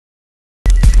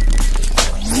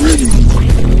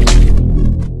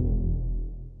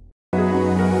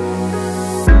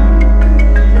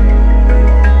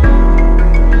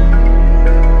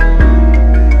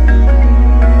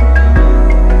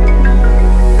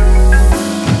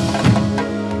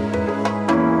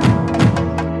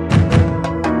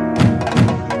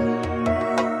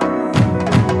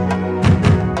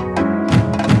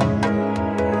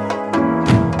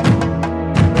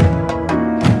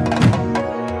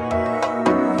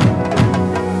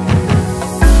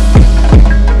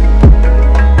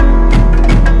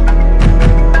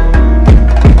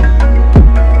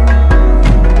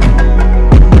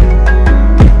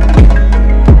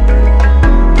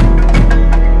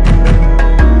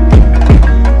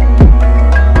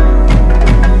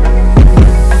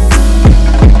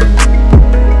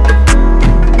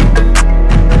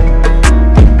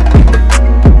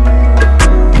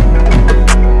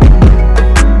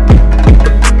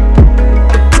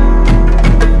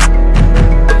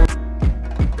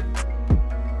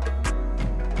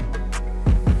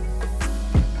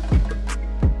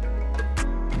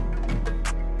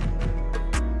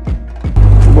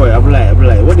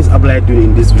doing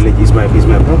in this village is my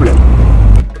problem.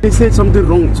 He said something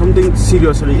wrong, something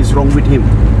seriously is wrong with him.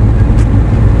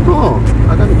 No,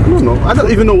 I don't know. I don't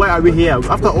even know why are we here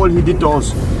after all he did to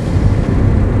us.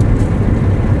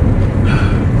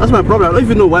 That's my problem. I don't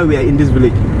even know why we are in this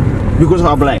village. Because of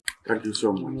our blind. Thank you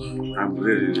so much. I'm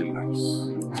really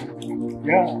nice.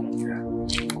 Yeah.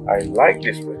 I like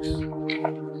this place.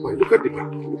 Wait, look at the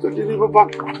river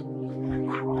bank.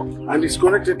 And it's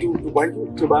connected to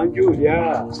Banjul. To Banjul,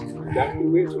 yeah. That's the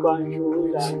way to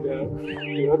Banjul and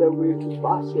the other way to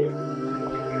Bansang.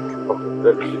 Okay,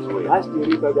 that is this way. That's the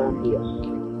river Gambia.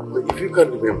 But if you can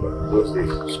remember those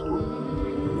days in school,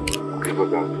 river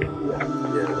Gambia, yeah,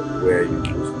 where you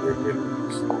used to get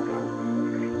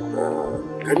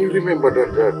can you remember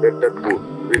that boat,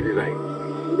 Ready Ride?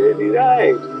 Ready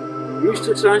Ride. We used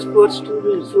to transport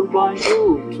students from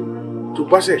Banjul to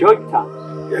Bansang. Georgetown.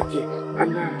 Yeah, okay.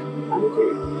 And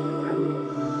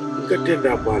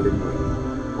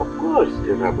of course.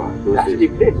 That's the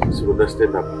place. So that's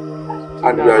Tendaba.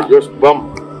 And you are just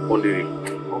bump on the river.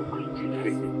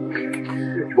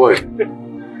 Boy,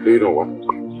 do you know what?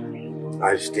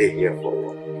 I stay here for a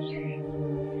while.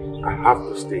 I have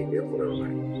to stay here for a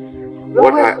while.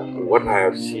 What I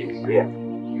have seen here.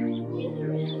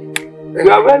 You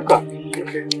are welcome.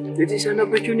 Okay. It is an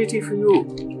opportunity for you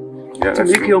to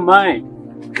make your mind.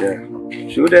 Yeah.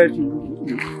 So that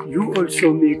you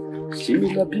also make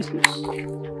similar business.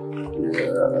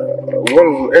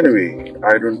 Well, anyway,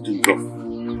 I don't think of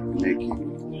making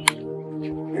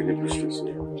any business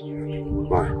here.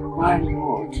 Why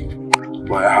not?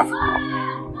 Why I have a problem.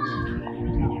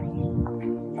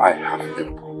 I have a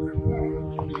problem.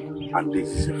 And this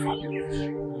is a family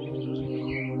issue.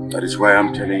 That is why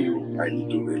I'm telling you I need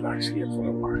to relax here for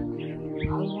a while.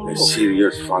 A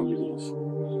serious family issue.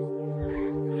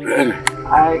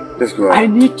 Let's go. I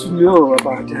need to know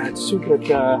about that so that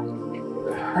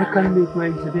I can make my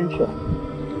intervention.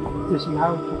 This is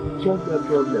how to solve that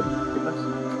problem. Because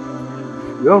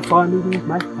your family is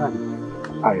my family.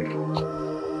 I know.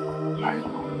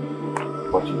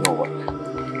 But you know what?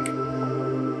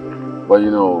 But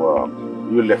you know,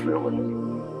 you left me over there.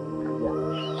 Yeah.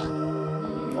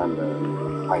 And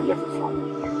I left the family.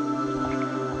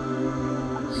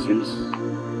 And since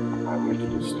I went to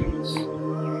the States,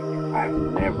 I've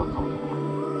never come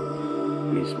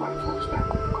home. This is my first time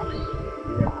coming.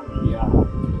 Yeah.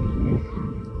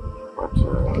 But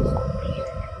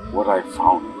what I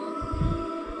found,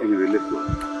 anyway, let's go.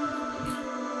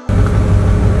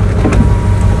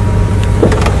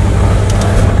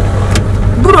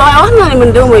 Bro, I want to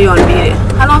even do my own beer.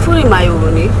 I'm not fully my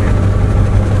own.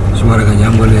 Semua orang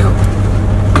yang boleh,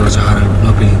 kalau sekarang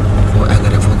ngopi, for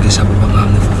agar for kisah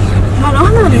berbangga ni for mengaji. Mana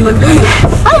mana ni mana?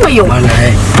 Ay mayo. Mana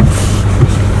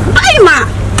Ay ma.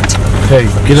 Hey,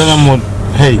 kita nak mau.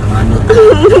 Hey.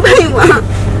 Ay ma.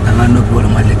 Tangan nak boleh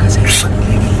malah kasih.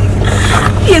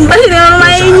 Yan ba na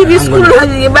may ini biskul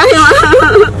lagi ba?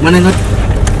 Mana ngat?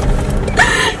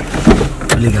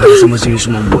 Lihat sama si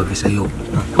semua buat kisah yo.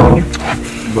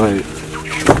 Bye.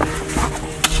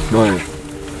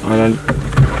 Alan.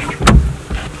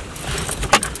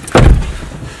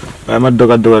 I'm a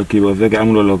dogat keyboard. Like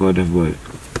I'm no local deaf boy.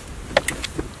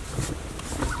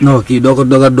 No, ki dogat.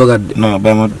 No,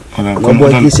 but I'm not.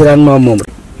 Boy, kisiran mama.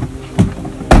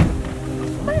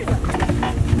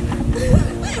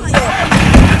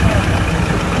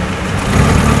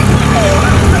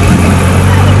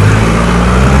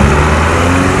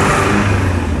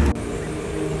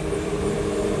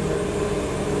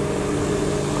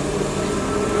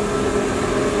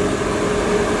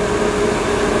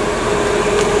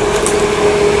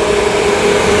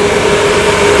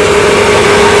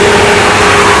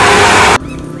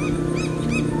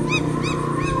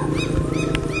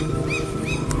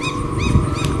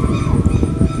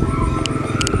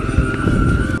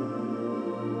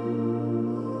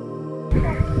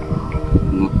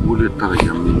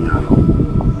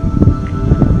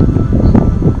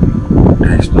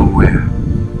 There is nowhere.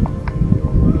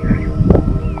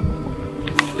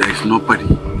 There is nobody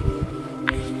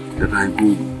that I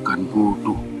can go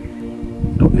to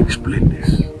explain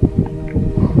this.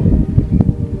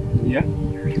 Yeah?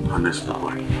 Honestly,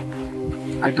 boy.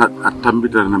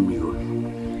 Atambita na miro.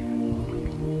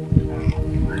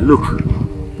 Look.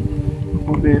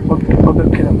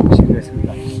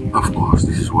 Of course,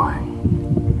 this is why.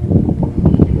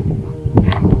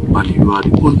 But you are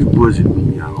the only person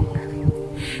in your home.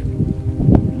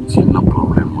 It's no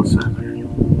problem whatsoever.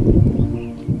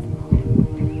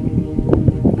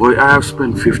 Boy, I have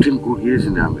spent 15 good years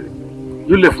in America.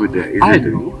 You left me there, isn't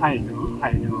it? I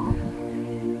know.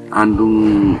 And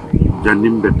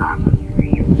Janjanbureh.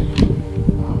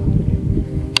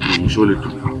 Show it to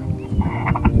me.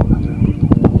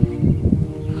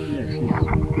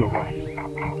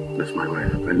 That's my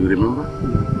wife. Can you remember?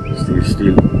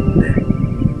 Still there.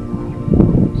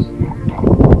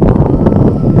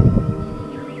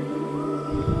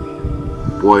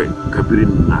 Boy,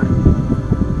 Kabirin Nar.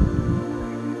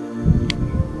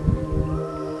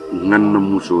 Nanna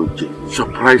Musoje.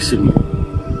 Surprisingly,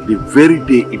 the very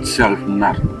day itself,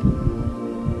 Nar.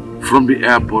 From the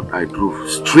airport, I drove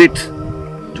straight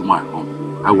to my home.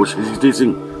 I was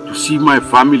hesitating to see my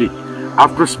family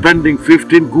after spending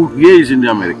 15 good years in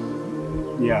America.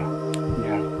 Yeah.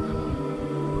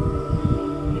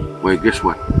 Well, guess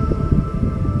what?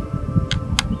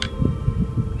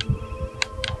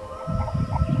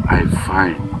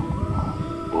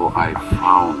 I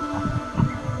found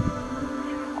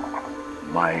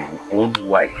my own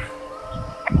wife.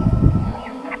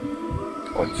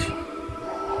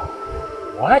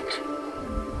 What?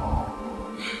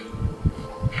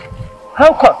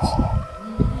 How comes?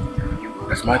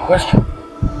 That's my question.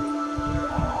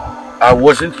 I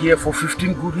wasn't here for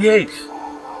 15 good years.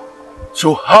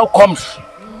 So how comes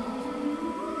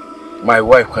my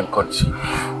wife can conceive?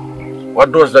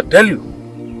 What does that tell you?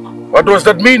 What does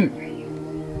that mean?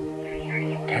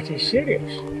 That is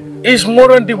serious. Is more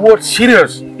than the word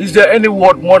serious. Is there any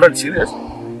word more than serious?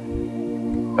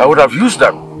 I would have used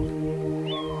that.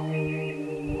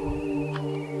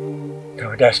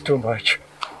 No, that's too much.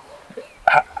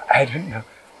 I don't know.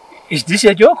 Is this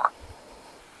a joke?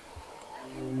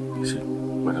 You see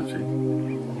what I'm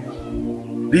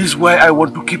saying? This is why I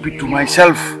want to keep it to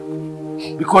myself.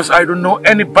 Because I don't know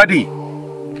anybody.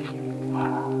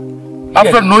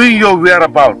 After knowing your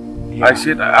whereabouts, I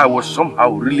said I was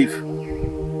somehow relieved.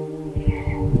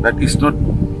 That is not,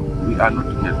 we are not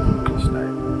together this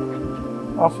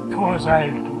time. Of course,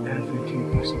 I'll do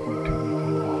everything possible to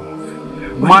make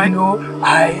you laugh. But you know,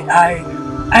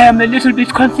 I am a little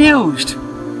bit confused.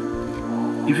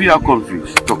 If you are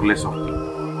confused, talk less of me.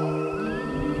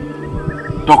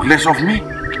 Talk less of me?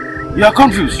 You are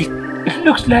confused. It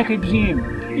looks like a dream.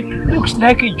 It looks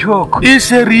like a joke.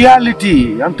 It's a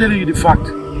reality. I'm telling you the fact.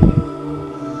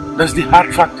 That's the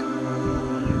hard fact.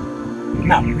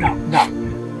 Now.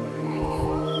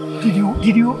 Did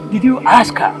you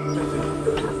ask her?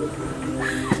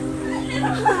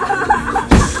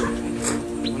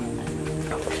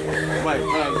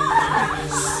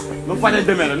 Não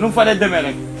fale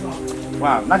demera.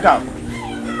 Wow, knockout.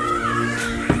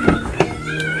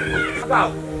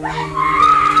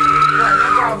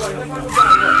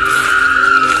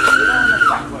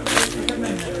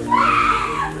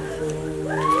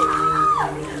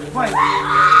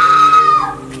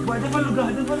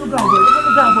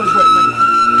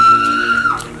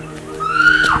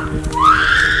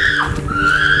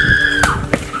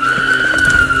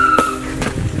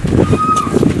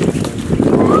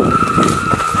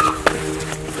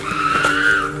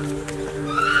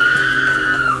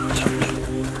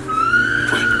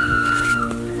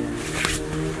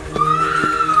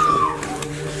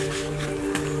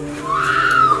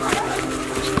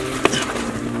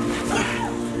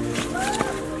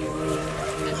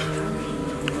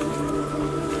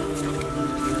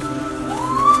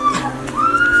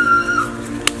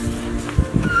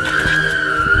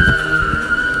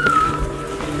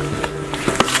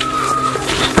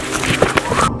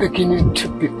 Beginning to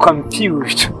be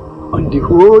confused on the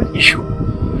whole issue.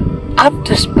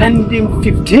 After spending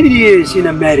 15 years in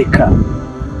America,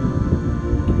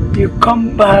 you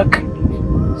come back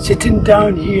sitting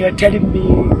down here telling me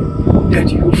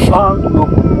that you found your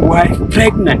wife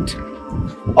pregnant.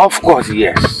 Of course,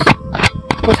 yes.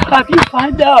 But have you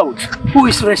found out who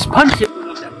is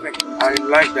responsible for that pregnancy? I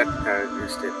like that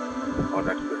statement or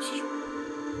that question.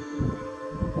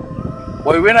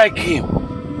 But when I came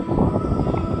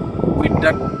with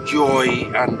that joy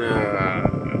and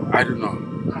I don't know,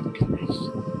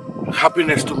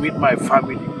 happiness to meet my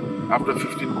family after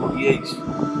 15 good years,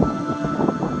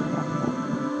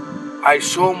 I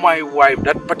saw my wife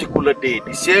that particular day,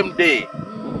 the same day,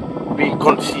 being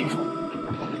conceived.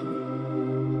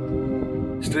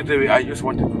 Straight away, I just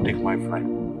wanted to take my flight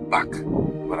back.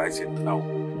 But I said, no,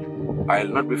 I'll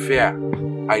not be fair.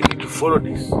 I need to follow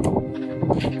this.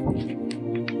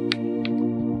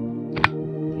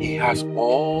 He has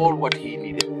all what he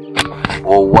needed,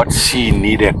 or what she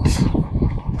needed.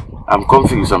 I'm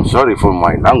confused, I'm sorry for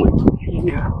my language.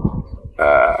 Yeah.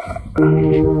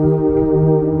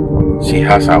 She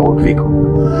has her own vehicle.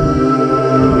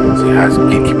 She has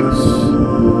gatekeepers.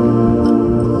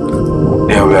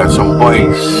 There were some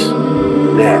boys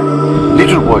there,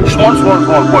 little boys, small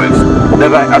boys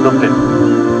that I adopted.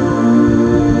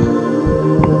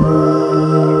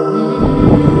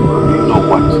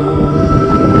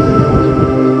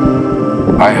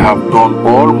 have done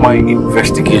all my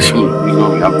investigation. You know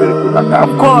me, I'm very good at that.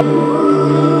 Of course.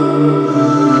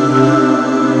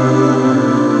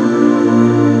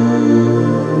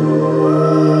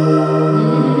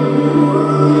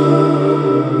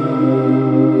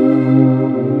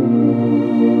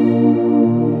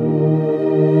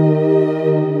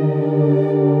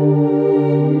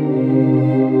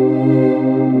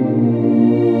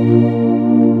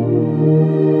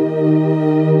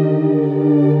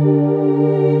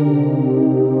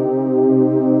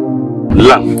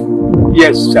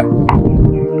 Yes, sir.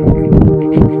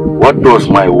 What does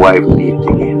my wife need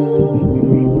again?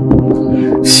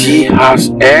 She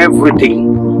has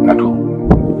everything at home.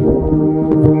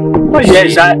 Oh,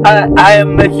 yes, I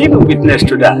am a living witness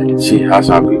to that. She has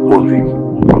her people.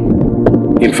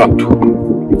 In fact,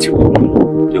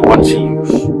 the one she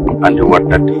used and the one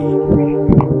that they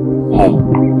home.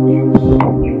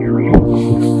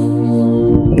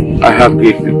 I have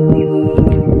great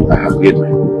people. I have great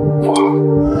men. Wow.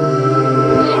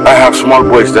 I have small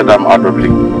boys that I'm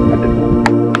adopting.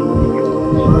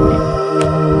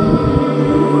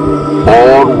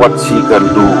 All what she can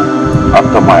do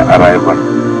after my arrival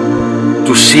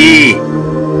to see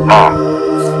her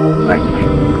like me.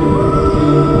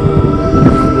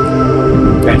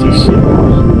 That is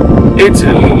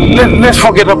serious. Let's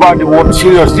forget about the word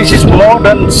serious. This is more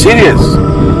than serious.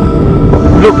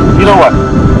 Look, you know what?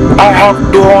 I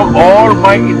have done all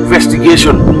my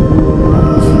investigation.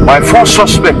 My first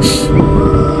suspects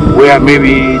were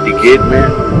maybe the gate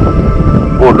men.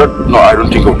 Oh, no, I don't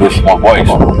think of those small boys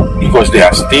because they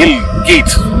are still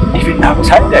kids. Even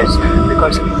outsiders,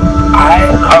 because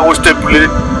I was temporarily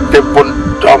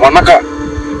Tamanaka.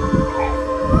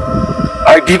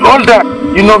 I did all that.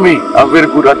 You know me, I'm very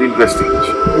good at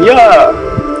investigation. Yeah.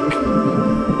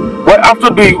 But after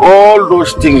doing all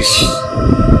those things,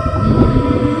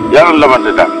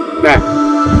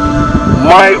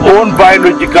 my own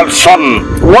biological son,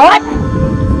 what?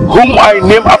 Whom I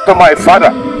named after my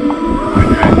father.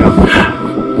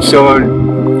 So,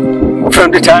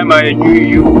 from the time I knew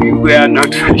you, you were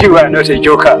not a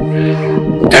joker.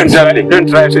 Don't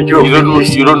try to joke. You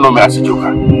don't know me as a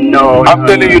joker. No. I'm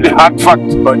telling you the hard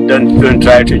fact. But don't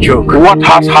try to joke. What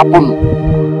has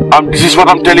happened? This is what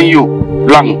I'm telling you,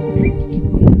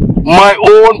 Lang. My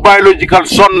own biological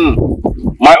son,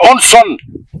 my own son.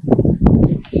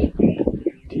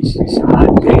 This is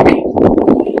heartbreaking.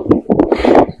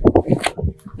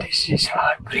 This is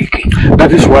heartbreaking.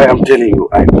 That is why I'm telling you,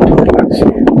 I need to relax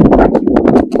here.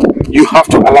 You have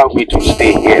to allow me to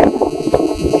stay here.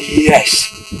 Yes.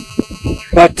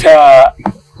 But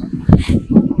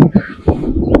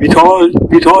with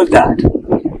all that,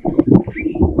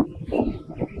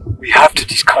 we have to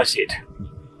discuss it.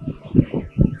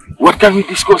 What can we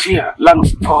discuss here? Lang?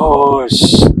 Of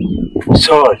course.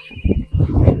 So,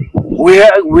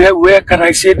 where can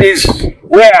I say this?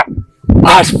 Where?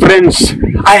 As friends,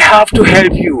 I have to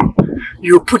help you.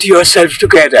 You put yourself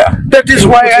together. That is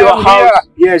why I am here.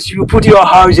 Yes, you put your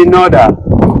house in order.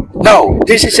 No,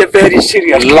 this is a very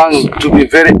serious Lang, to be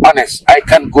very honest, I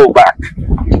can't go back.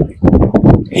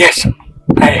 Yes,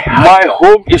 my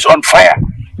home is on fire.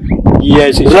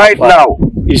 Yes, it's right now.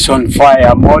 It's on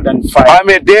fire, more than fire. I'm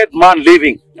a dead man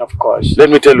living. Of course. Let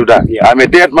me tell you that. Yeah. I'm a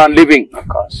dead man living. Of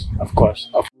course, of course.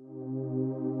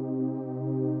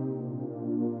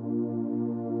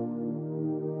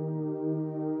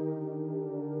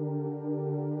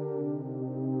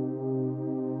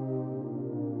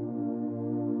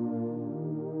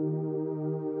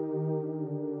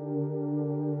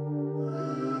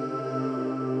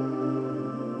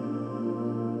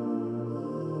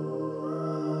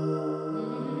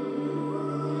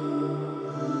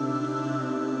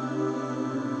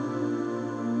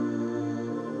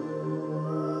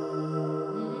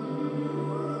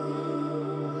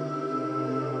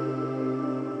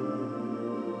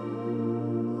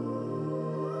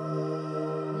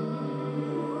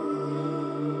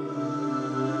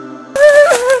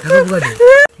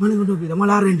 Mana ngono bi dama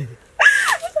la rendi.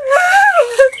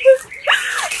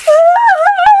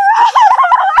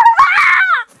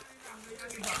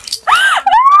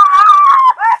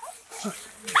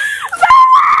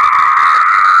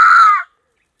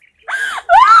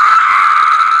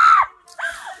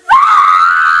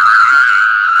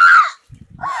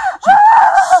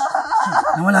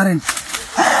 Dama la rendi.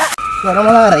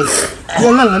 Dama la rendi.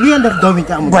 Lu yang def domi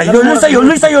ci am. Boy, lu sa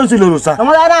yon ci lolu sa.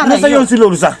 Lu sa yon ci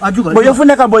lolu sa. Boy, yow fu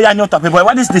nekk boy ya ñoo topé boy.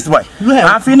 What is this boy?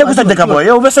 Ah, fi nekk sa dëkk boy.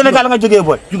 Yow be Senegal nga joggé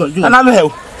boy. Ana lu xew?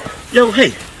 Yow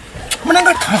hey. Mu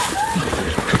nga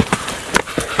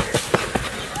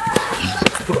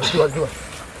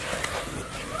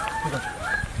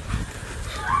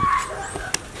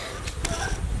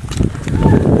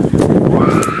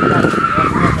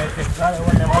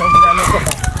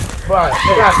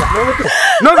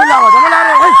No bilaw, dama la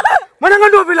re. Hey, mana nga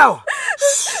do bilaw?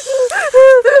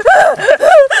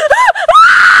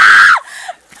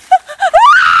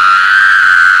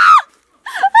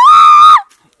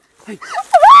 Hey.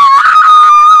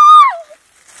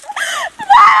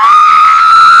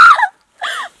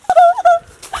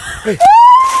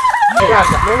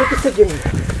 Mana tu segini?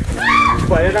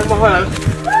 Boy, nak mahal.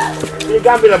 Di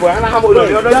Gambia boy, anak kamu dulu.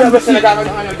 Yo do Senegal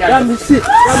dengan GambianMusic.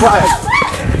 Boy.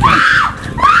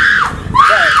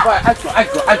 Boy, boy.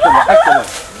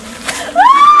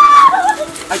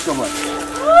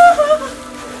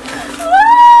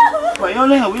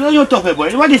 Boy, you talk boy.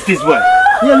 What is this boy?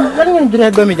 Yo, lan ngeen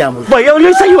direct doomi jàmbur. Boy, yow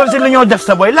li sa yoon si la ñoo def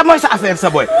sa boy. La mooy sa affaire sa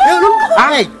boy. Yow lu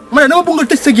ay, man dama bëgg nga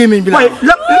tëj sa gémmiñ bi la. Boy,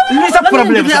 li sa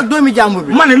problème ak doomi jàmbur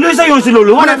bi. Man li sa yoon si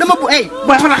loolu. Man dama bu ay,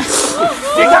 boy, xana.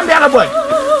 Fi Gambia la boy.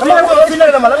 dama la wax fi la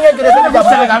dama lan ngeen direct doomi jàmbur.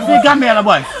 Senegal fi Gambia la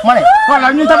boy. Ma ne, voilà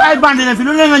ñun tam ay bandi la fi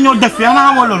lu leen la ñoo def fi xana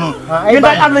xamoo loolu. Ñun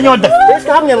daal am la ñoo def. est-ce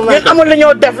que xam ngeen Ñun amul la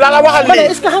ñoo def la la waxal ma ne ni.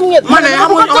 est-ce que xam ngeen. Ma ne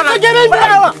amul sa gémmiñ bi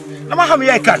la wax. dama xam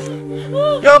yaay kan.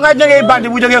 Yow nga jógee bandi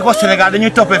bu jógee ko Sénégal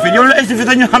dañuy toppee fii yow la isi fi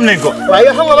te ñu xam nañ ko. waaye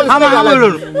yow xam nga man xam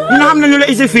loolu ñun xam nañu la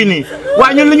isi fii nii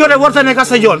waaye ñun lu ñu def warta nekk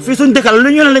sa yoon fii suñu dëkkal lu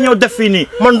ñu la ñoo def fii nii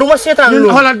man du ma seetaan loolu.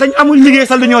 xoolal dañ amul liggéey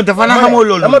sa lu ñoo def xanaa xamoo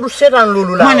loolu. dama du seetaan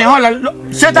loolu la. ma ne xoolal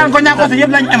seetaan ko ñàkkooti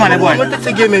yëpp lañ emale booy. ma tëj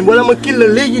sa gémmiñ wala ma kil la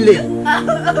léegi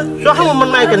soo xamul man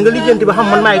maay kan nga lijjanti ba xam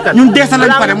man maay kan. ñun deesa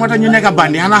lañ pare moo tax ñu nekk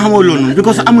bandi xanaa xamoo loolu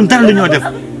because amuñ dara lu ñoo def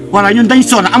voilà ñun dañ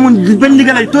sonn amuñ benn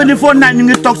liggéey la 24/9 ñu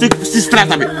ngi toog si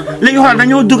strata bi léegi xoolal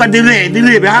dañoo dugga di ree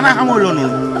bi xanaa xamoo loolu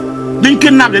duñ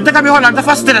kidnap de dëkk bi xoolal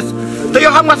dafa stress te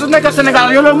yow xam nga su nekk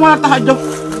Sénégal yow loolu moo la tax a jóg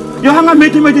yow xam nga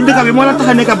métti dëkk bi moo la tax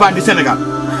a nekk bandi Sénégal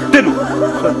te du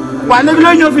waaye léegi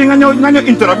looy ñëw fii nga ñëw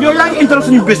interrupt yow yaa ngi interrupt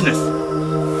suñu business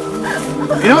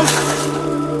you know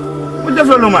mu def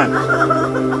loolu man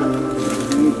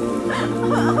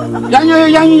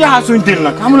yaa ngi yaxal suñu dil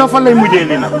nag xamuloo fan lay mujjee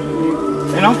lii nag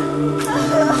you know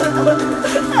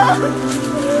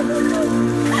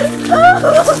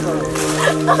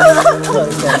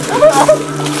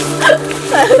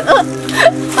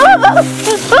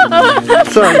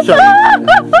sorry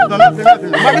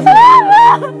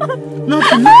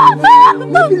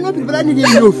nothing balaa nit yi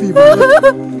ñëw fii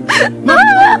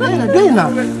doy na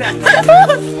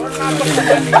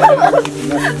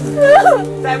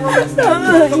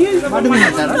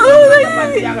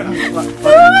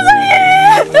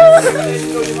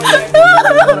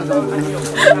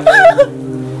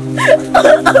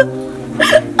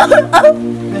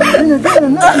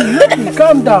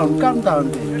calm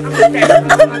down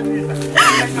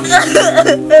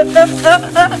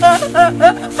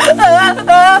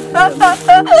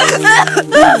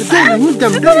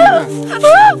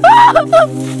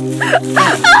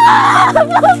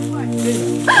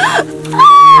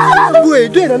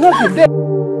Wait, nothing.